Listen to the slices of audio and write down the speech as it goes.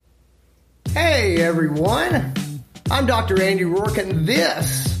Hey everyone, I'm Dr. Andy Rourke and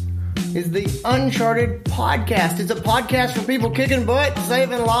this is the Uncharted Podcast. It's a podcast for people kicking butt,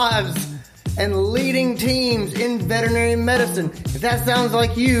 saving lives, and leading teams in veterinary medicine. If that sounds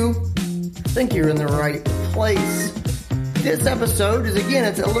like you, I think you're in the right place. This episode is, again,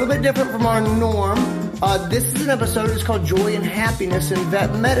 it's a little bit different from our norm. This is an episode, it's called Joy and Happiness in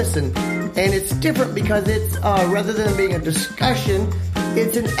Vet Medicine. And it's different because it's, rather than being a discussion,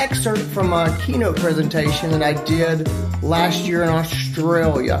 it's an excerpt from a keynote presentation that I did last year in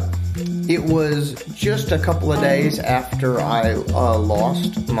Australia. It was just a couple of days after I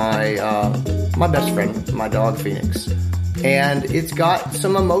lost my best friend, my dog Phoenix. And it's got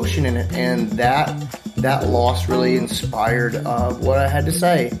some emotion in it, and that loss really inspired what I had to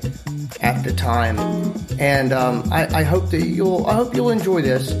say at the time. And I hope you'll enjoy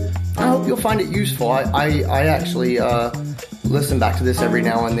this. I hope you'll find it useful. I actually listen back to this every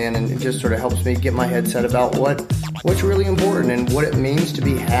now and then, and it just sort of helps me get my head set about what's really important and what it means to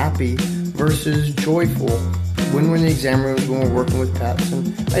be happy versus joyful when we're in the exam rooms, when we're working with pets.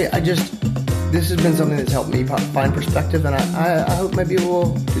 And this has been something that's helped me find perspective, and I hope maybe it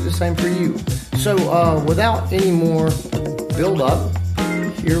will do the same for you. So without any more build up,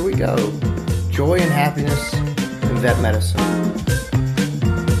 here we go. Joy and happiness in vet medicine.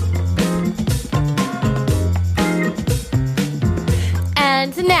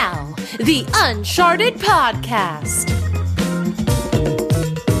 And now, the Uncharted Podcast.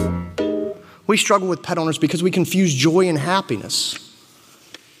 We struggle with pet owners because we confuse joy and happiness.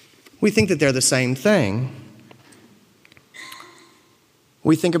 We think that they're the same thing.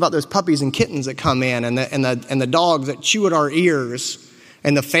 We think about those puppies and kittens that come in, and the dogs that chew at our ears,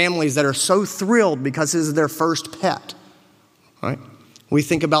 and the families that are so thrilled because this is their first pet, right? We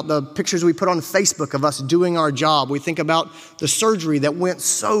think about the pictures we put on Facebook of us doing our job. We think about the surgery that went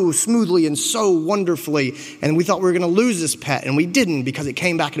so smoothly and so wonderfully, and we thought we were going to lose this pet, and we didn't because it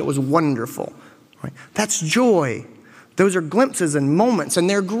came back and it was wonderful. Right? That's joy. Those are glimpses and moments, and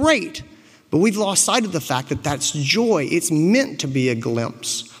they're great. But we've lost sight of the fact that that's joy. It's meant to be a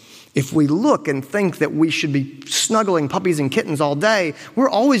glimpse. If we look and think that we should be snuggling puppies and kittens all day, we're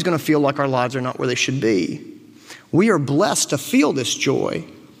always going to feel like our lives are not where they should be. We are blessed to feel this joy,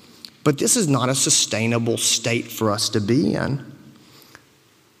 but this is not a sustainable state for us to be in.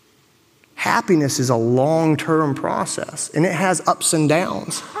 Happiness is a long-term process, and it has ups and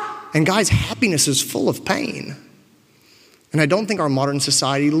downs. And guys, happiness is full of pain. And I don't think our modern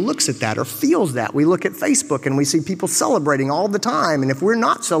society looks at that or feels that. We look at Facebook and we see people celebrating all the time, and if we're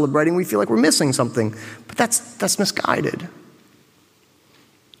not celebrating, we feel like we're missing something. But that's misguided.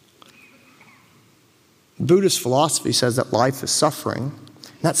 Buddhist philosophy says that life is suffering.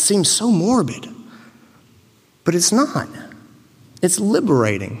 That seems so morbid, but it's not. It's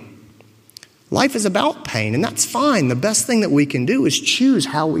liberating. Life is about pain, and that's fine. The best thing that we can do is choose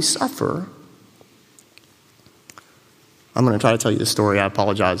how we suffer. I'm going to try to tell you this story. I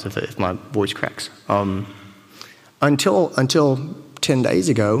apologize if my voice cracks. Until 10 days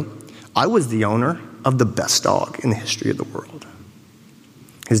ago, I was the owner of the best dog in the history of the world.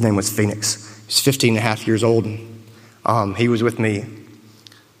 His name was Phoenix. He's 15 and a half years old. He was with me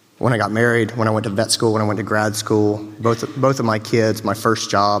when I got married, when I went to vet school, when I went to grad school, both of my kids, my first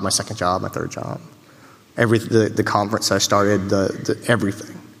job, my second job, my third job, the conference I started,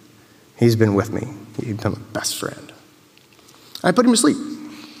 everything. He's been with me. He's been my best friend. I put him to sleep.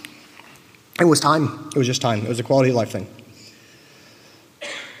 It was time. It was just time. It was a quality of life thing.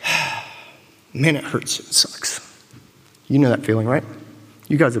 Man, it hurts. It sucks. You know that feeling, right?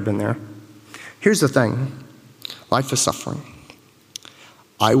 You guys have been there. Here's the thing. Life is suffering.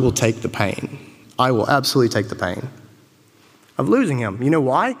 I will take the pain. I will absolutely take the pain of losing him. You know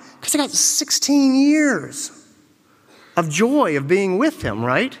why? Because I got 16 years of joy of being with him,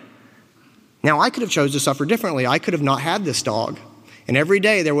 right? Now, I could have chosen to suffer differently. I could have not had this dog. And every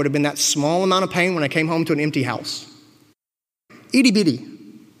day there would have been that small amount of pain when I came home to an empty house. Itty bitty.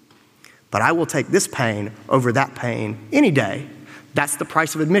 But I will take this pain over that pain any day. That's the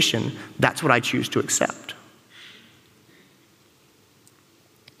price of admission. That's what I choose to accept.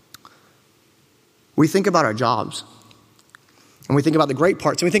 We think about our jobs, and we think about the great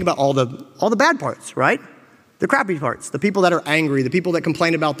parts, and we think about all the bad parts, right? The crappy parts, the people that are angry, the people that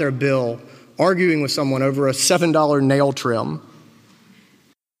complain about their bill, arguing with someone over a $7 nail trim.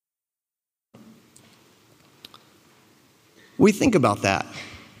 We think about that.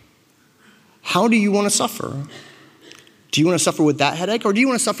 How do you want to suffer? Do you want to suffer with that headache, or do you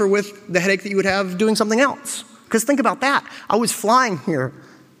want to suffer with the headache that you would have doing something else? Because think about that. I was flying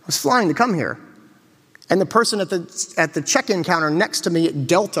to come here. And the person at the check-in counter next to me at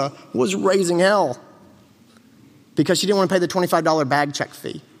Delta was raising hell because she didn't want to pay the $25 bag check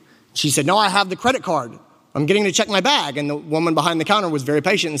fee. She said, no, I have the credit card. I'm getting to check my bag. And the woman behind the counter was very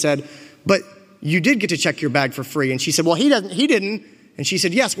patient and said, but you did get to check your bag for free. And she said, well, he didn't. And she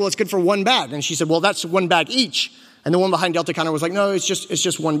said, yes, well, it's good for one bag. And she said, well, that's one bag each. And the one behind Delta counter was like, no, it's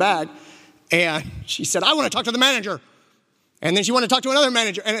just one bag. And she said, I want to talk to the manager. And then she wanted to talk to another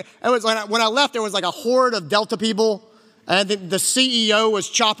manager. And it was like, when I left, there was like a horde of Delta people. And the CEO was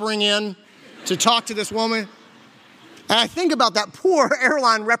choppering in to talk to this woman. And I think about that poor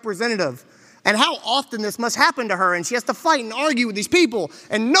airline representative and how often this must happen to her. And she has to fight and argue with these people.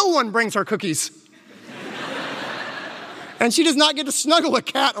 And no one brings her cookies. And she does not get to snuggle a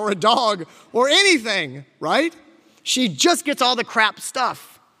cat or a dog or anything, right? She just gets all the crap stuff.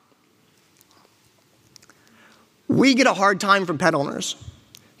 We get a hard time from pet owners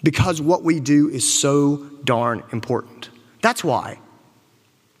because what we do is so darn important. That's why.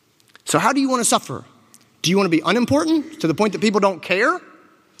 So how do you want to suffer? Do you want to be unimportant to the point that people don't care?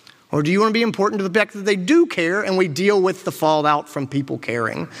 Or do you want to be important to the fact that they do care and we deal with the fallout from people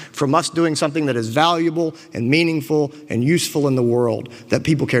caring, from us doing something that is valuable and meaningful and useful in the world that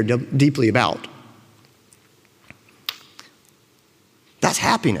people care deeply about? That's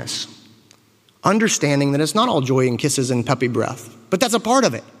happiness. Understanding that it's not all joy and kisses and puppy breath, but that's a part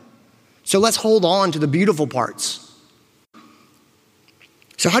of it. So let's hold on to the beautiful parts.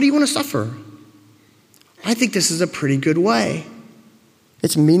 So how do you want to suffer? I think this is a pretty good way.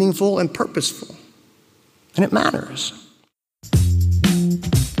 It's meaningful and purposeful, and it matters.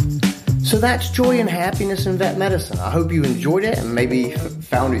 So that's joy and happiness in vet medicine. I hope you enjoyed it and maybe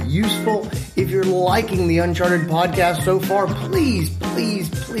found it useful. If you're liking the Uncharted podcast so far, please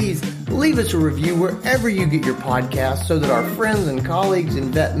leave us a review wherever you get your podcasts so that our friends and colleagues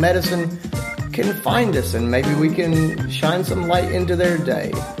in vet medicine can find us and maybe we can shine some light into their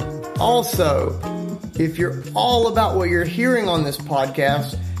day. Also, if you're all about what you're hearing on this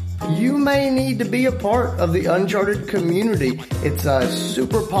podcast, you may need to be a part of the Uncharted community. It's a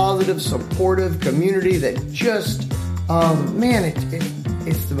super positive, supportive community that just,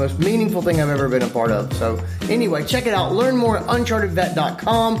 it's the most meaningful thing I've ever been a part of. So anyway, check it out. Learn more at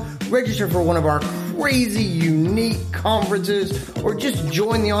unchartedvet.com. Register for one of our crazy, unique conferences, or just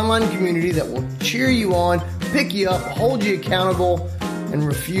join the online community that will cheer you on, pick you up, hold you accountable, and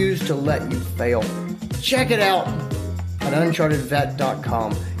refuse to let you fail. Check it out at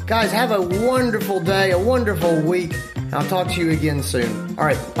unchartedvet.com. Guys, have a wonderful day, a wonderful week. I'll talk to you again soon. All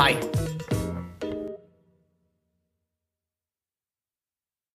right, bye.